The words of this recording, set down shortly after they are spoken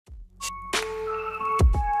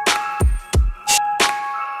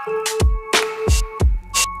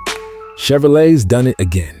Chevrolet's done it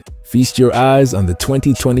again. Feast your eyes on the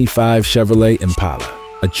 2025 Chevrolet Impala,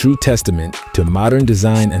 a true testament to modern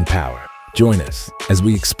design and power. Join us as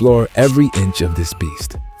we explore every inch of this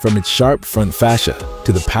beast, from its sharp front fascia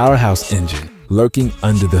to the powerhouse engine lurking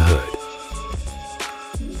under the hood.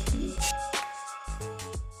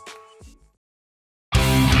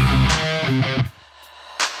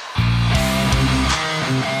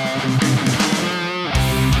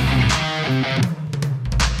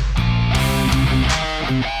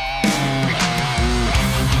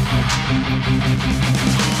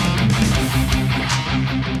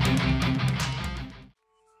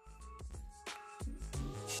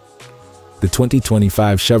 The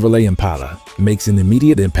 2025 Chevrolet Impala makes an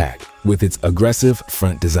immediate impact with its aggressive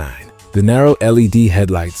front design. The narrow LED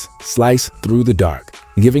headlights slice through the dark,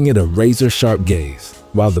 giving it a razor-sharp gaze,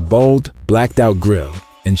 while the bold, blacked-out grille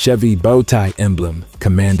and Chevy bow tie emblem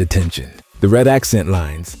command attention. The red accent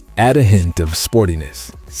lines add a hint of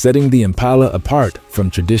sportiness, setting the Impala apart from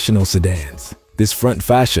traditional sedans. This front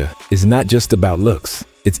fascia is not just about looks.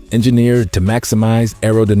 It's engineered to maximize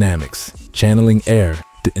aerodynamics, channeling air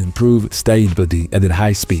to improve stability at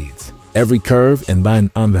high speeds. Every curve and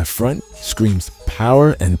line on the front screams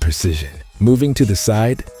power and precision. Moving to the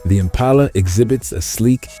side, the Impala exhibits a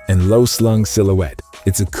sleek and low-slung silhouette.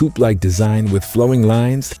 It's a coupe-like design with flowing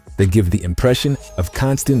lines that give the impression of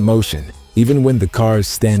constant motion, even when the car is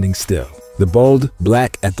standing still. The bold,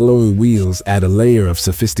 black alloy wheels add a layer of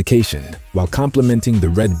sophistication, while complementing the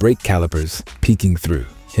red brake calipers peeking through,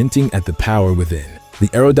 hinting at the power within. The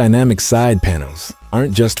aerodynamic side panels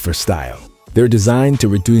aren't just for style. They're designed to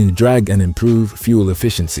reduce drag and improve fuel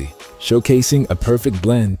efficiency, showcasing a perfect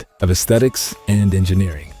blend of aesthetics and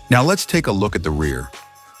engineering. Now let's take a look at the rear.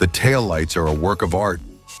 The taillights are a work of art,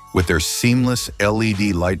 with their seamless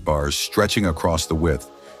LED light bars stretching across the width,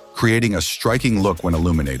 creating a striking look when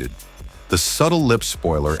illuminated. The subtle lip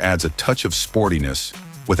spoiler adds a touch of sportiness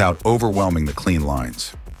without overwhelming the clean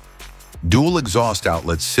lines. Dual exhaust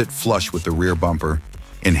outlets sit flush with the rear bumper,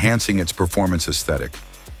 enhancing its performance aesthetic.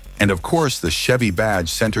 And of course, the Chevy badge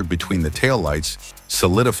centered between the taillights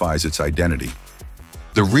solidifies its identity.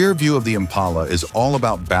 The rear view of the Impala is all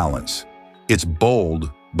about balance. It's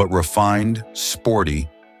bold, but refined, sporty,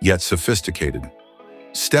 yet sophisticated.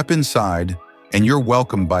 Step inside, and you're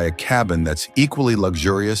welcomed by a cabin that's equally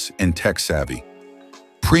luxurious and tech-savvy.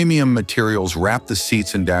 Premium materials wrap the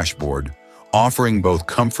seats and dashboard, offering both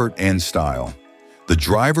comfort and style. The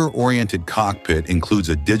driver-oriented cockpit includes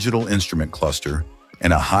a digital instrument cluster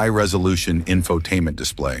and a high-resolution infotainment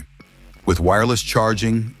display. With wireless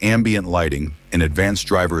charging, ambient lighting, and advanced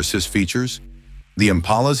driver assist features, the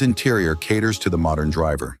Impala's interior caters to the modern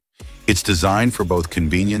driver. It's designed for both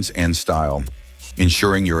convenience and style,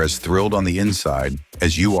 ensuring you're as thrilled on the inside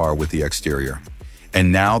as you are with the exterior.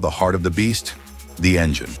 And now the heart of the beast, the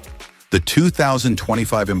engine. The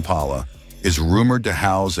 2025 Impala is rumored to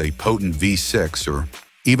house a potent V6 or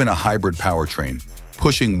even a hybrid powertrain,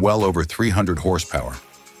 pushing well over 300 horsepower.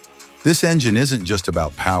 This engine isn't just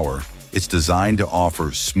about power, it's designed to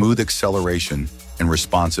offer smooth acceleration and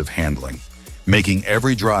responsive handling, making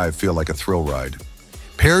every drive feel like a thrill ride.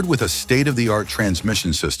 Paired with a state-of-the-art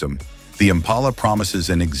transmission system, the Impala promises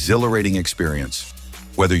an exhilarating experience,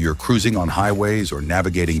 whether you're cruising on highways or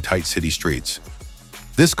navigating tight city streets.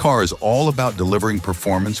 This car is all about delivering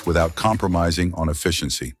performance without compromising on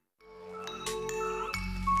efficiency.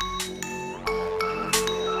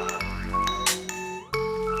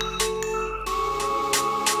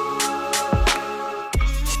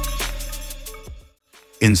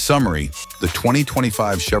 In summary, the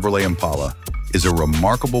 2025 Chevrolet Impala is a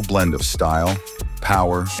remarkable blend of style,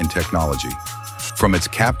 power, and technology. From its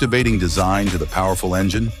captivating design to the powerful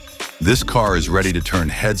engine, this car is ready to turn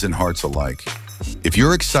heads and hearts alike. If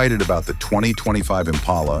you're excited about the 2025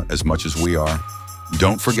 Impala as much as we are,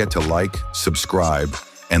 don't forget to like, subscribe,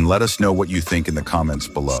 and let us know what you think in the comments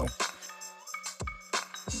below.